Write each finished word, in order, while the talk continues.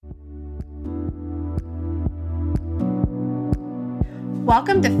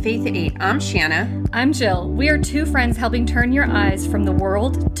Welcome to Faith at 8. I'm Shanna. I'm Jill. We are two friends helping turn your eyes from the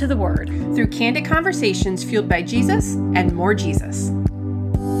world to the Word through candid conversations fueled by Jesus and more Jesus.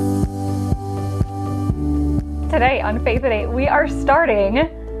 Today on Faith at 8, we are starting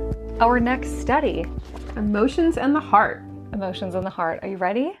our next study. Emotions and the heart. Emotions and the heart. Are you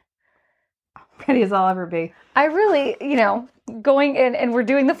ready? Ready as I'll ever be. I really, going in, and we're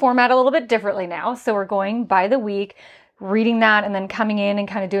doing the format a little bit differently now. So we're going by the week, reading that, and then coming in and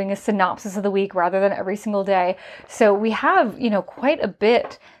kind of doing a synopsis of the week rather than every single day. So we have, quite a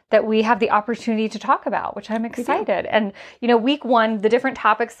bit that we have the opportunity to talk about, which I'm excited. And, week one, the different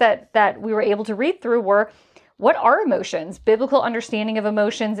topics that we were able to read through were, what are emotions? Biblical understanding of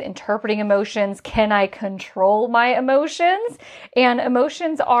emotions, interpreting emotions. Can I control my emotions? And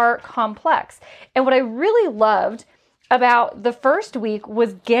emotions are complex. And what I really loved about the first week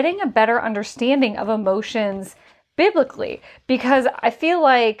was getting a better understanding of emotions biblically, because I feel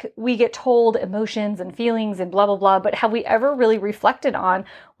like we get told emotions and feelings and blah, blah, blah, but have we ever really reflected on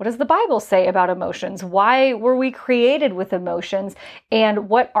what does the Bible say about emotions? Why were we created with emotions? And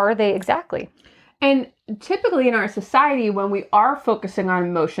what are they exactly? And typically in our society, when we are focusing on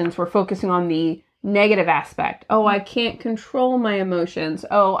emotions, we're focusing on the negative aspect. Oh, I can't control my emotions.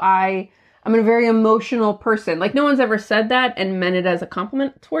 Oh, I'm a very emotional person. Like, no one's ever said that and meant it as a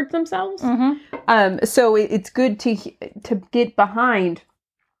compliment towards themselves. Mm-hmm. So it's good to get behind,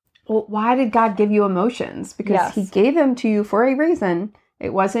 well, why did God give you emotions? Because He gave them to you for a reason.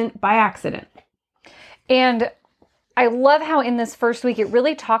 It wasn't by accident. And I love how in this first week, it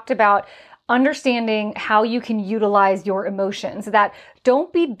really talked about understanding how you can utilize your emotions, that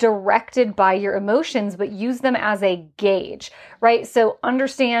don't be directed by your emotions, but use them as a gauge, right? So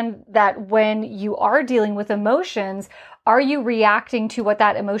understand that when you are dealing with emotions, are you reacting to what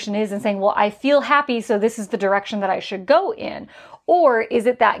that emotion is and saying, well, I feel happy, so this is the direction that I should go in? Or is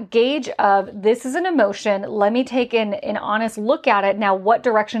it that gauge of, this is an emotion, let me take an honest look at it. Now, what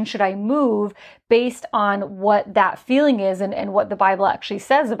direction should I move based on what that feeling is and what the Bible actually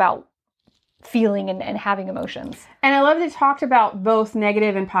says about feeling and having emotions? And I love that it talked about both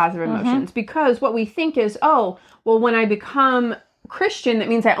negative and positive emotions, because what we think is, oh, well, when I become Christian, that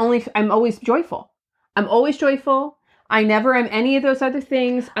means I'm always joyful. I'm always joyful. I never am any of those other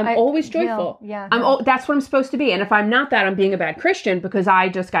things. I'm always joyful. That's what I'm supposed to be. And if I'm not that, I'm being a bad Christian because I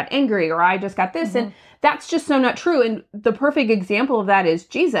just got angry or I just got this. And that's just so not true. And the perfect example of that is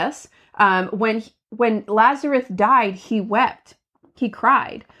Jesus. When Lazarus died, he wept. He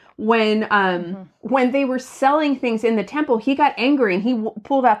cried. When they were selling things in the temple, he got angry and he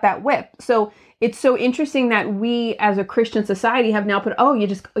pulled out that whip. So it's so interesting that we as a Christian society have now put,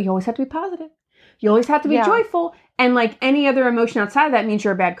 you always have to be positive. You always have to be joyful. And like any other emotion outside of that means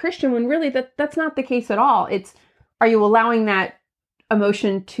you're a bad Christian, when really that's not the case at all. It's, are you allowing that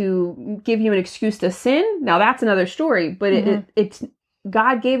emotion to give you an excuse to sin? Now that's another story, but it's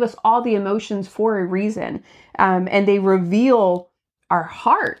God gave us all the emotions for a reason. And they reveal our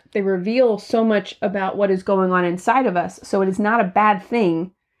heart. They reveal so much about what is going on inside of us. So it is not a bad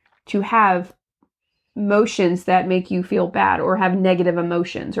thing to have emotions that make you feel bad or have negative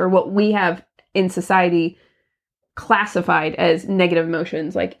emotions, or what we have in society classified as negative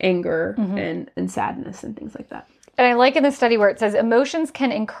emotions like anger and sadness and things like that. And I like in the study where it says emotions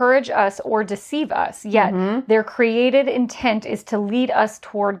can encourage us or deceive us, yet their created intent is to lead us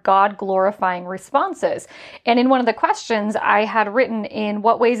toward God-glorifying responses. And in one of the questions I had written, in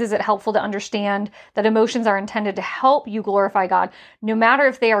what ways is it helpful to understand that emotions are intended to help you glorify God? No matter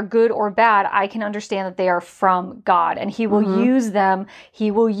if they are good or bad, I can understand that they are from God, and He will use them.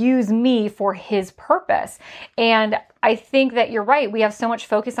 He will use me for His purpose. And I think that you're right. We have so much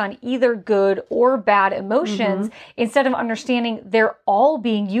focus on either good or bad emotions instead of understanding they're all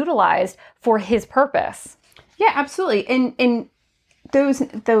being utilized for His purpose. Yeah, absolutely. And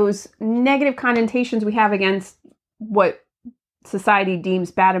those negative connotations we have against what society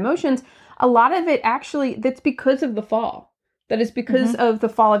deems bad emotions, a lot of it actually, that's because of the fall. That is because of the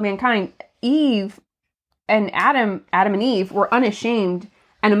fall of mankind. Eve and Adam and Eve were unashamed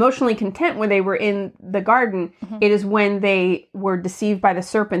and emotionally content when they were in the garden. It is when they were deceived by the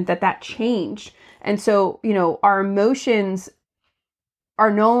serpent that changed. And so, our emotions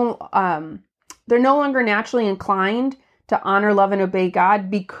are they're no longer naturally inclined to honor, love, and obey God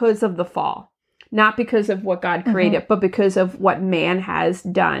because of the fall. Not because of what God created, but because of what man has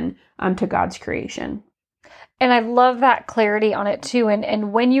done to God's creation. And I love that clarity on it too.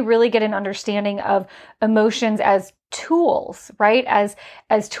 And when you really get an understanding of emotions as tools, right?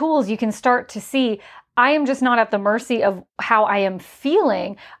 As tools, you can start to see, I am just not at the mercy of how I am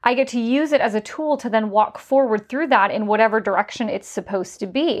feeling. I get to use it as a tool to then walk forward through that in whatever direction it's supposed to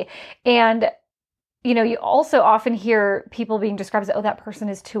be. And you also often hear people being described as, oh, that person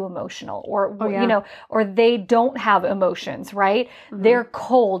is too emotional, or, or they don't have emotions, right? Mm-hmm. They're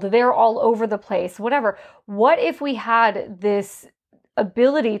cold, they're all over the place, whatever. What if we had this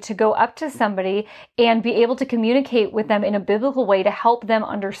ability to go up to somebody and be able to communicate with them in a biblical way to help them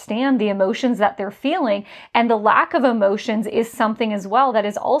understand the emotions that they're feeling? And the lack of emotions is something as well that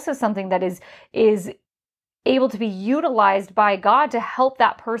is also something that is able to be utilized by God to help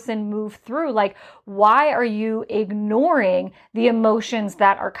that person move through. Like, why are you ignoring the emotions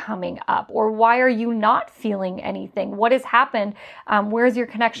that are coming up? Or why are you not feeling anything? What has happened? Where's your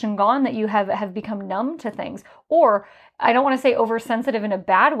connection gone that you have become numb to things? Or I don't want to say oversensitive in a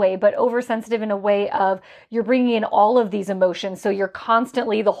bad way, but oversensitive in a way of you're bringing in all of these emotions. So you're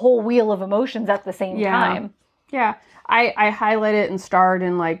constantly the whole wheel of emotions at the same time. Yeah. I highlight it and starred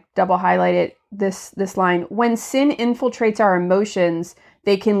and like double highlight it. This line: when sin infiltrates our emotions,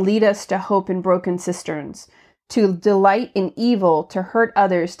 they can lead us to hope in broken cisterns, to delight in evil, to hurt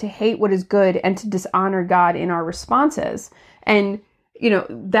others, to hate what is good, and to dishonor God in our responses. And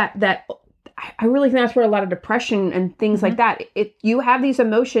that I really think that's where a lot of depression and things like that. You have these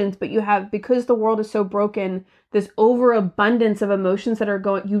emotions, but you have, because the world is so broken, this overabundance of emotions that are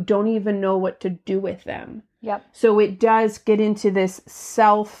going. You don't even know what to do with them. Yep. So it does get into this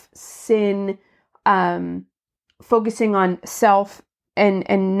self-sin, focusing on self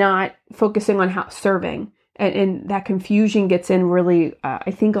and not focusing on how serving. And that confusion gets in really, I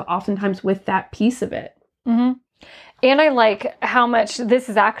think, oftentimes with that piece of it. Mm-hmm. And I like how much this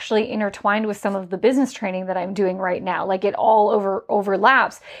is actually intertwined with some of the business training that I'm doing right now. Like, it all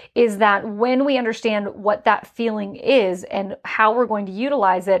overlaps, is that when we understand what that feeling is and how we're going to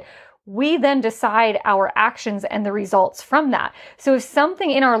utilize it, we then decide our actions and the results from that. So if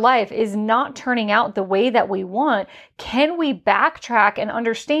something in our life is not turning out the way that we want, can we backtrack and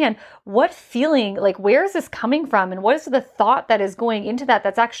understand what feeling, like, where is this coming from? And what is the thought that is going into that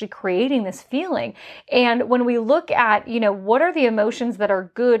that's actually creating this feeling? And when we look at, what are the emotions that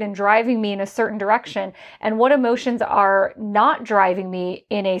are good and driving me in a certain direction, and what emotions are not driving me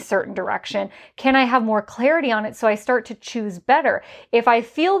in a certain direction, can I have more clarity on it so I start to choose better? If I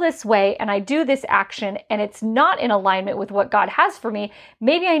feel this way and I do this action and it's not in alignment with what God has for me,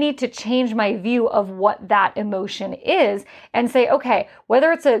 maybe I need to change my view of what that emotion is and say, okay,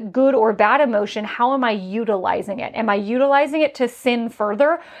 whether it's a good or bad emotion, how am I utilizing it? Am I utilizing it to sin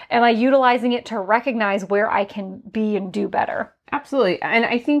further? Am I utilizing it to recognize where I can be and do better? Absolutely. And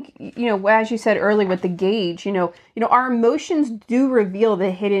I think, as you said earlier with the gauge, our emotions do reveal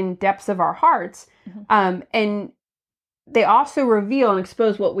the hidden depths of our hearts. Mm-hmm. And they also reveal and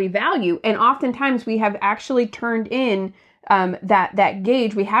expose what we value. And oftentimes we have actually turned in that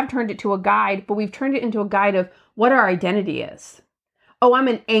gauge. We have turned it to a guide, but we've turned it into a guide of what our identity is. Oh, I'm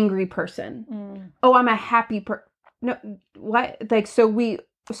an angry person. Oh, I'm a happy person. No, what? It's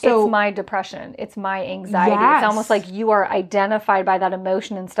my depression. It's my anxiety. Yes. It's almost like you are identified by that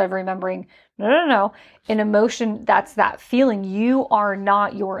emotion instead of remembering, no. An emotion, that's that feeling. You are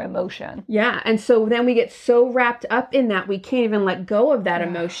not your emotion. Yeah. And so then we get so wrapped up in that, we can't even let go of that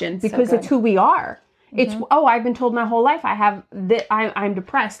emotion because it's who we are. Mm-hmm. It's, I've been told my whole life I have that I'm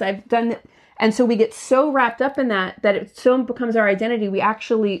depressed. I've done that. And so we get so wrapped up in that it so becomes our identity. We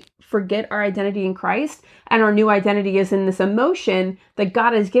actually forget our identity in Christ, and our new identity is in this emotion that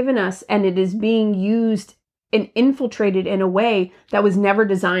God has given us, and it is being used and infiltrated in a way that was never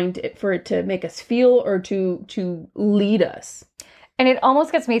designed for it to make us feel or to lead us. And it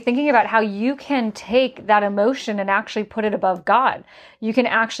almost gets me thinking about how you can take that emotion and actually put it above God. You can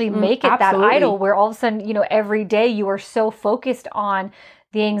actually make it that idol where all of a sudden, every day you are so focused on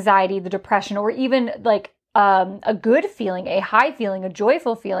the anxiety, the depression, or even like a good feeling, a high feeling, a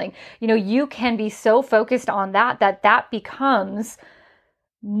joyful feeling. You can be so focused on that becomes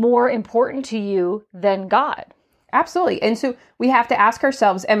more important to you than God. Absolutely. And so we have to ask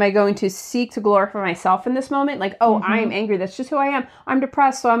ourselves, am I going to seek to glorify myself in this moment? Like, I'm angry. That's just who I am. I'm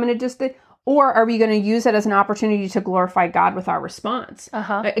depressed. So I'm going to just... Or are we going to use it as an opportunity to glorify God with our response?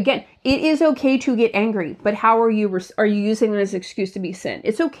 Again, it is okay to get angry, but how are you using it as an excuse to be sin?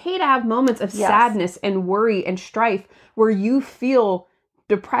 It's okay to have moments of sadness and worry and strife where you feel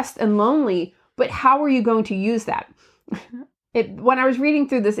depressed and lonely, but how are you going to use that? When I was reading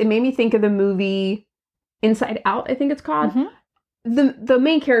through this, it made me think of the movie Inside Out, I think it's called. Mm-hmm. The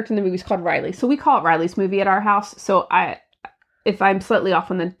main character in the movie is called Riley. So we call it Riley's movie at our house. So If I'm slightly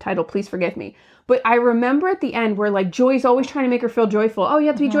off on the title, please forgive me. But I remember at the end where like Joy's always trying to make her feel joyful. Oh, you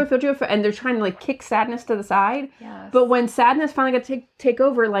have to be joyful. And they're trying to like kick sadness to the side. Yes. But when sadness finally got to take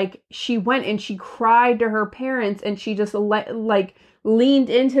over, like she went and she cried to her parents and she just leaned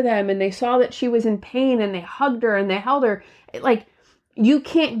into them and they saw that she was in pain and they hugged her and they held her. Like, you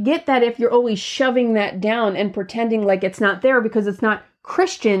can't get that if you're always shoving that down and pretending like it's not there, because it's not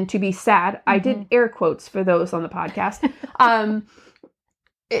Christian to be sad. I did air quotes for those on the podcast.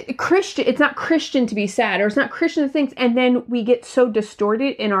 It's not Christian to be sad, or it's not Christian to think. And then we get so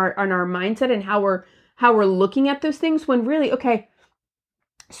distorted in our mindset and how we're looking at those things, when really, okay,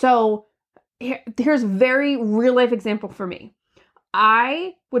 so here's a very real life example for me.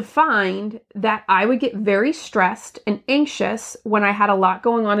 I would find that I would get very stressed and anxious when I had a lot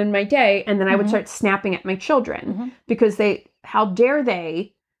going on in my day, and then I would start snapping at my children because how dare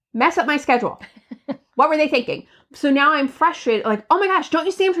they mess up my schedule? What were they thinking? So now I'm frustrated, like, oh my gosh, don't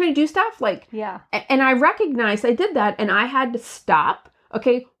you see I'm trying to do stuff? Like, yeah. And I recognized I did that, and I had to stop.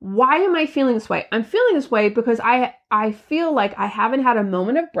 Okay, why am I feeling this way? I'm feeling this way because I feel like I haven't had a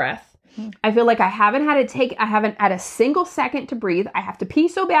moment of breath. I feel like I haven't had a single second to breathe. I have to pee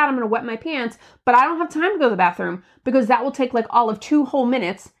so bad I'm going to wet my pants, but I don't have time to go to the bathroom because that will take like all of 2 whole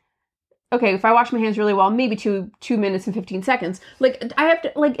minutes. Okay, if I wash my hands really well, maybe 2 minutes and 15 seconds. Like, I have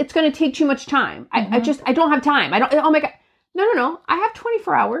to, like, it's going to take too much time. I don't have time. Oh my God. No. I have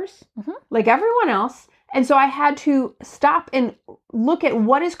 24 hours like everyone else. And so I had to stop and look at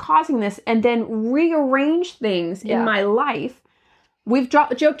what is causing this and then rearrange things in my life. We've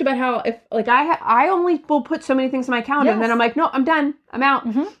joked about how if like I only will put so many things in my calendar, and then I'm like, no, I'm done. I'm out.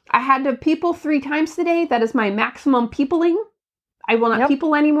 I had to people 3 times today. That is my maximum peopling. I will not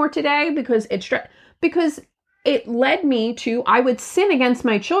people anymore today because it led me to, I would sin against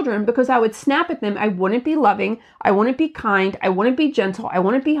my children because I would snap at them. I wouldn't be loving. I wouldn't be kind. I wouldn't be gentle. I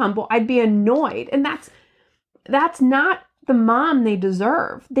wouldn't be humble. I'd be annoyed. And that's not the mom they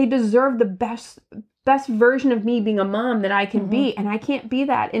deserve. They deserve the best version of me being a mom that I can be, and I can't be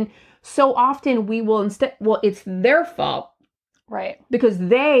that. And so often we will it's their fault. Right. Because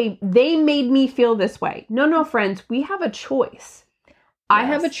they made me feel this way. No, friends, we have a choice. Yes. I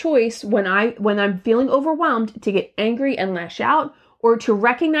have a choice when I'm feeling overwhelmed to get angry and lash out, or to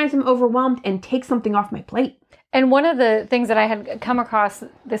recognize I'm overwhelmed and take something off my plate. And one of the things that I had come across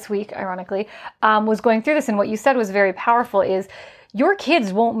this week, ironically, was going through this, and what you said was very powerful, is your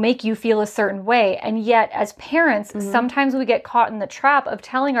kids won't make you feel a certain way. And yet, as parents, sometimes we get caught in the trap of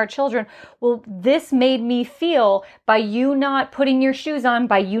telling our children, well, this made me feel by you not putting your shoes on,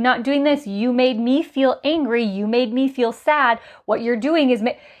 by you not doing this, you made me feel angry, you made me feel sad. What you're doing is...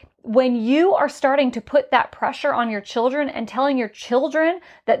 when you are starting to put that pressure on your children and telling your children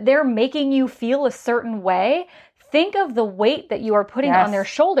that they're making you feel a certain way, think of the weight that you are putting on their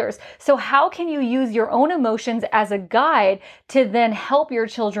shoulders. So how can you use your own emotions as a guide to then help your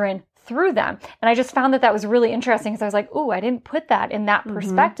children through them? And I just found that was really interesting, because I was like, ooh, I didn't put that in that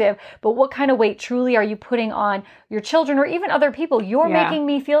perspective. But what kind of weight truly are you putting on your children or even other people? You're making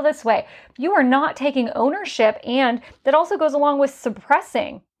me feel this way. You are not taking ownership. And that also goes along with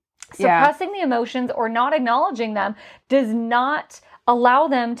suppressing the emotions or not acknowledging them does not allow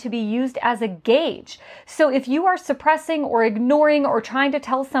them to be used as a gauge. So if you are suppressing or ignoring or trying to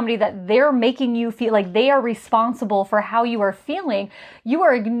tell somebody that they're making you feel like they are responsible for how you are feeling, you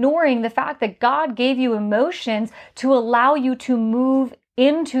are ignoring the fact that God gave you emotions to allow you to move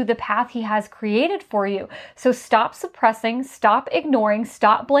into the path He has created for you. So stop suppressing, stop ignoring,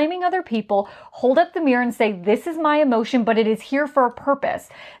 stop blaming other people, hold up the mirror and say, this is my emotion, but it is here for a purpose.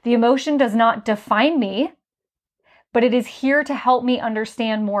 The emotion does not define me, but it is here to help me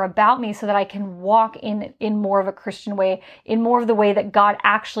understand more about me so that I can walk in more of a Christian way, in more of the way that God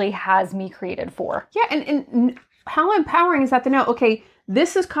actually has me created for. Yeah, and how empowering is that to know, okay,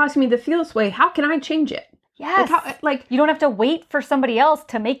 this is causing me to feel this way. How can I change it? Yes. Like you don't have to wait for somebody else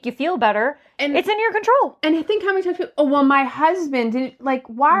to make you feel better. And it's in your control. And I think how many times my husband didn't, like,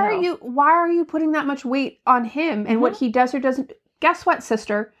 why are you putting that much weight on him and what he does or doesn't? Guess what,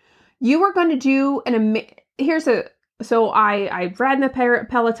 sister? You are going to do so I ran the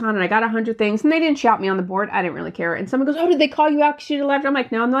Peloton and I got 100 things and they didn't shout me on the board. I didn't really care. And someone goes, oh, did they call you out because you did a live? I'm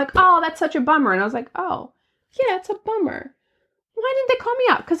like, no. And they're like, oh, that's such a bummer. And I was like, oh, yeah, it's a bummer. Why didn't they call me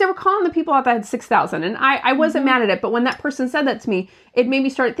out? Because they were calling the people out that had 6,000. And I wasn't mad at it. But when that person said that to me, it made me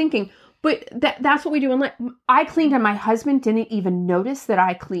start thinking, but that's what we do. And I cleaned and my husband didn't even notice that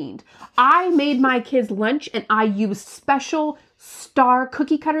I cleaned. I made my kids lunch and I used special star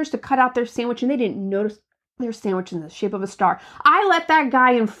cookie cutters to cut out their sandwich. And they didn't notice their sandwich in the shape of a star. I let that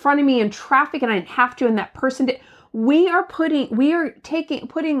guy in front of me in traffic and I didn't have to. And that person did. we are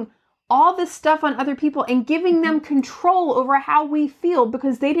putting all this stuff on other people and giving them control over how we feel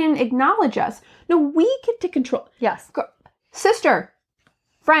because they didn't acknowledge us. No, we get to control. Yes. Sister,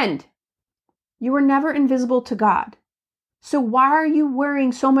 friend, you were never invisible to God. So why are you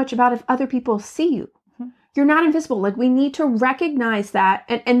worrying so much about if other people see you? Mm-hmm. You're not invisible. Like, we need to recognize that.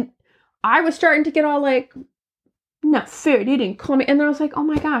 And I was starting to get all like, not fair, they didn't call me. And then I was like, oh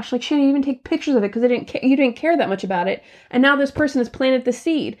my gosh, like, she didn't even take pictures of it because you didn't care that much about it. And now this person has planted the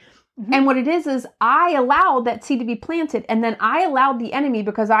seed. Mm-hmm. And what it is I allowed that seed to be planted. And then I allowed the enemy,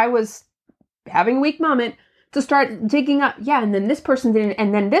 because I was having a weak moment, to start digging up. Yeah. And then this person didn't.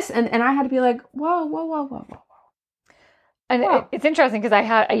 And then this. And I had to be like, whoa. And it's interesting because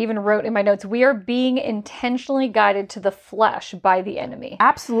I even wrote in my notes, we are being intentionally guided to the flesh by the enemy.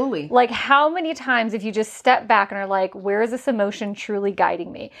 Absolutely. Like, how many times, if you just step back and are like, where is this emotion truly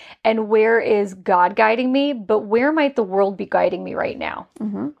guiding me? And where is God guiding me? But where might the world be guiding me right now?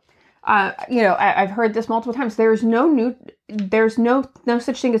 Mm-hmm. I've heard this multiple times. There's no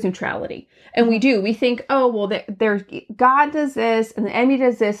such thing as neutrality. And we think, oh, well, there's God does this and the enemy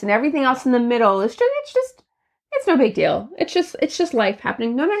does this and everything else in the middle is it's no big deal. It's just life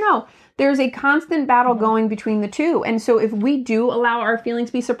happening. No. There's a constant battle going between the two. And so if we do allow our feelings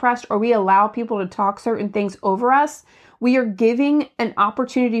to be suppressed, or we allow people to talk certain things over us, we are giving an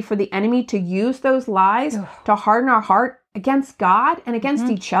opportunity for the enemy to use those lies to harden our heart against God and against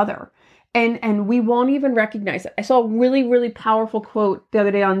each other. And we won't even recognize it. I saw a really, really powerful quote the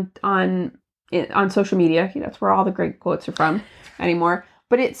other day on social media. That's where all the great quotes are from anymore.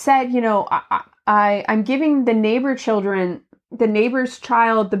 But it said, I'm giving the neighbor's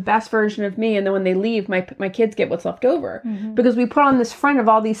child the best version of me, and then when they leave, my kids get what's left over. Mm-hmm. Because we put on this front of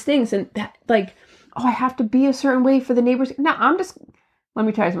all these things, and that, like, oh, I have to be a certain way for the neighbors. No, let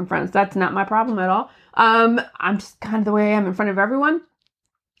me tell you some friends. That's not my problem at all. I'm just kind of the way I am in front of everyone.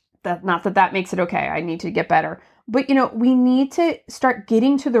 Not that makes it okay. I need to get better. But, we need to start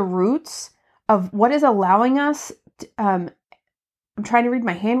getting to the roots of what is allowing us to, I'm trying to read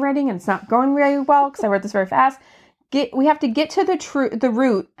my handwriting and it's not going very well because I wrote this very fast. We have to get to the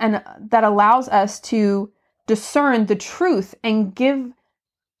root, and that allows us to discern the truth and give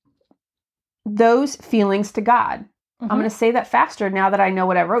those feelings to God. Mm-hmm. I'm going to say that faster now that I know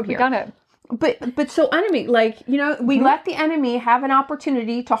what I wrote here. You got it. But so enemy, we let the enemy have an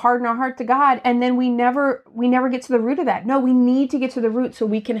opportunity to harden our heart to God, and then we never get to the root of that. No, we need to get to the root so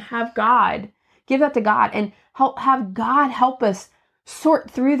we can have God, give that to God, and have God help us sort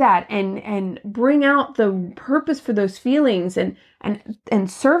through that and bring out the purpose for those feelings and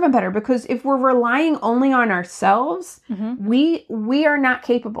serve Him better. Because if we're relying only on ourselves, we are not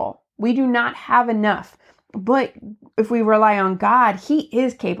capable. We do not have enough. But if we rely on God, He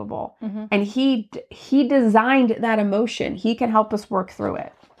is capable, and He designed that emotion. He can help us work through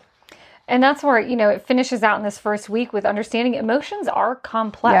it. And that's where, it finishes out in this first week with understanding emotions are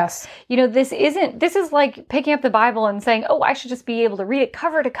complex. Yes. This is like picking up the Bible and saying, oh, I should just be able to read it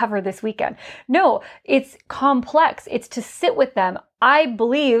cover to cover this weekend. No, it's complex. It's to sit with them. I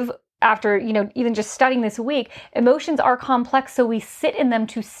believe, after, even just studying this week, emotions are complex. So we sit in them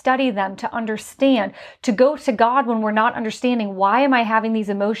to study them, to understand, to go to God when we're not understanding, why am I having these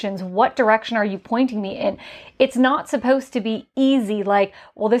emotions? What direction are you pointing me in? It's not supposed to be easy. Like,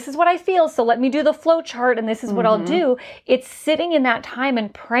 well, this is what I feel, so let me do the flow chart and this is what I'll do. It's sitting in that time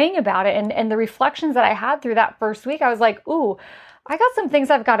and praying about it. And the reflections that I had through that first week, I was like, ooh, I got some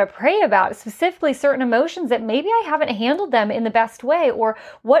things I've got to pray about, specifically certain emotions that maybe I haven't handled them in the best way, or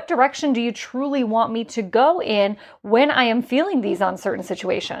what direction do you truly want me to go in when I am feeling these on certain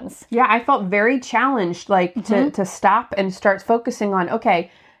situations? Yeah, I felt very challenged, to stop and start focusing on, okay,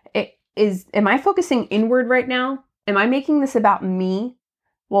 am I focusing inward right now? Am I making this about me?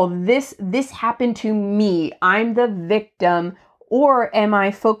 Well, this happened to me. I'm the victim. Or am I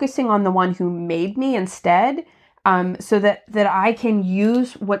focusing on the one who made me instead? So that I can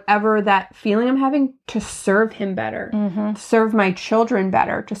use whatever that feeling I'm having to serve Him better, to serve my children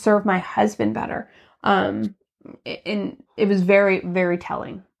better, to serve my husband better. And it was very, very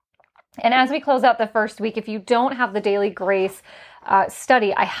telling. And as we close out the first week, if you don't have the Daily Grace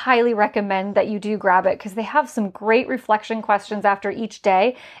study, I highly recommend that you do grab it, because they have some great reflection questions after each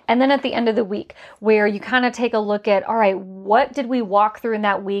day. And then at the end of the week, where you kind of take a look at, all right, what did we walk through in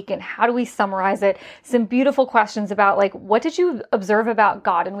that week and how do we summarize it? Some beautiful questions about, like, what did you observe about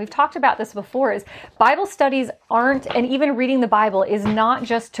God? And we've talked about this before, is Bible studies aren't, and even reading the Bible is not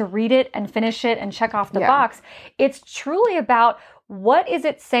just to read it and finish it and check off the box. It's truly about, what is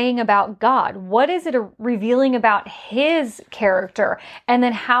it saying about God? What is it revealing about his character? And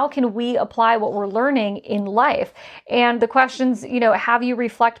then how can we apply what we're learning in life? And the questions, have you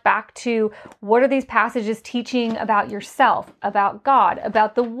reflect back to what are these passages teaching about yourself, about God,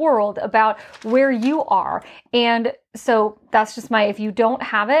 about the world, about where you are? And so that's just if you don't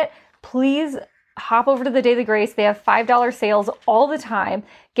have it, please hop over to the Daily Grace. They have $5 sales all the time.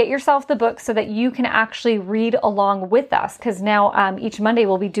 Get yourself the book so that you can actually read along with us, because now each Monday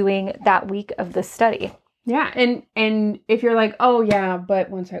we'll be doing that week of the study. Yeah, and if you're like, oh yeah, but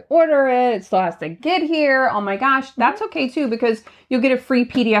once I order it still has to get here. Oh my gosh, that's okay too, because you'll get a free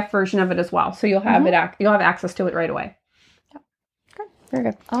PDF version of it as well. So you'll have you'll have access to it right away. Yep. Good. Very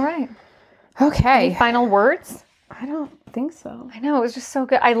good. All right. Okay. Any final words? I don't think so. I know, it was just so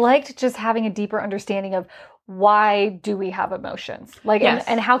good. I liked just having a deeper understanding of why do we have emotions? Yes.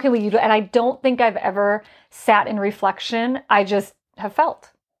 and how can we use it? And I don't think I've ever sat in reflection. I just have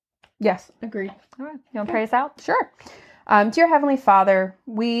felt. Yes, agreed. All right. You want to pray us out? Sure. Dear Heavenly Father,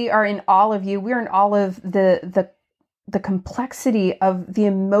 we are in awe of you. We are in awe of the complexity of the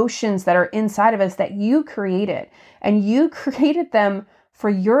emotions that are inside of us that you created. And you created them for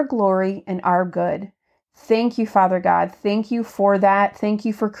your glory and our good. Thank you, Father God. Thank you for that. Thank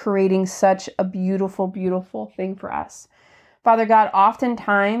you for creating such a beautiful, beautiful thing for us. Father God,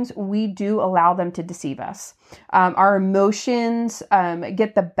 oftentimes we do allow them to deceive us. Our emotions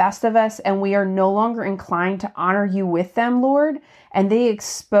get the best of us, and we are no longer inclined to honor you with them, Lord. And they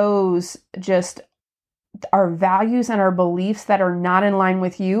expose just our values and our beliefs that are not in line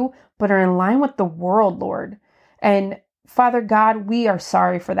with you, but are in line with the world, Lord. And Father God, we are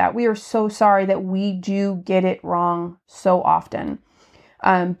sorry for that. We are so sorry that we do get it wrong so often.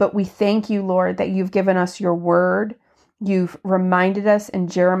 But we thank you, Lord, that you've given us your word. You've reminded us in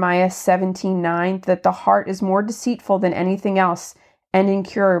Jeremiah 17:9 that the heart is more deceitful than anything else and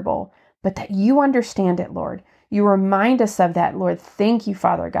incurable, but that you understand it, Lord. You remind us of that, Lord. Thank you,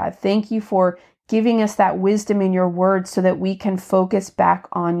 Father God. Thank you for giving us that wisdom in your word so that we can focus back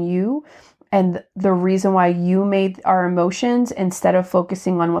on you and the reason why you made our emotions instead of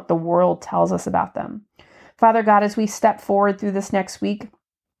focusing on what the world tells us about them. Father God, as we step forward through this next week,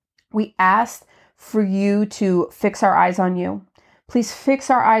 we ask for you to fix our eyes on you. Please fix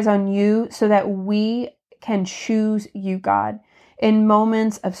our eyes on you so that we can choose you, God, in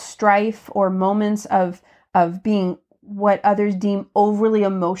moments of strife or moments of being what others deem overly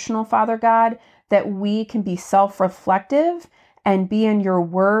emotional, Father God, that we can be self-reflective and be in your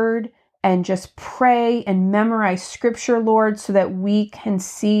word and just pray and memorize scripture, Lord, so that we can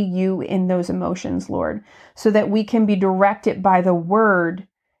see you in those emotions, Lord, so that we can be directed by the word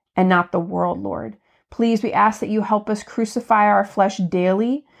and not the world, Lord. Please, we ask that you help us crucify our flesh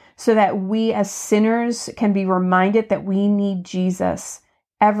daily so that we as sinners can be reminded that we need Jesus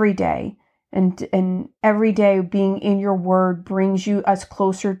every day. And every day being in your word brings us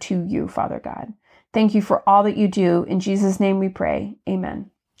closer to you, Father God. Thank you for all that you do. In Jesus' name we pray.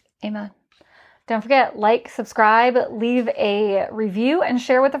 Amen. Amen. Don't forget, like, subscribe, leave a review, and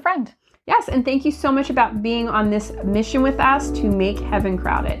share with a friend. Yes, and thank you so much about being on this mission with us to make heaven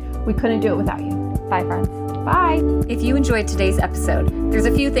crowded. We couldn't do it without you. Bye, friends. Bye. If you enjoyed today's episode, there's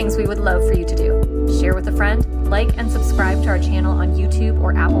a few things we would love for you to do. Share with a friend, like and subscribe to our channel on YouTube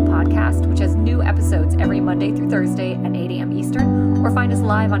or Apple Podcast, which has new episodes every Monday through Thursday at 8 a.m. Eastern, or find us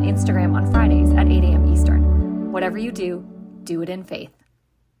live on Instagram on Fridays at 8 a.m. Eastern. Whatever you do, do it in faith.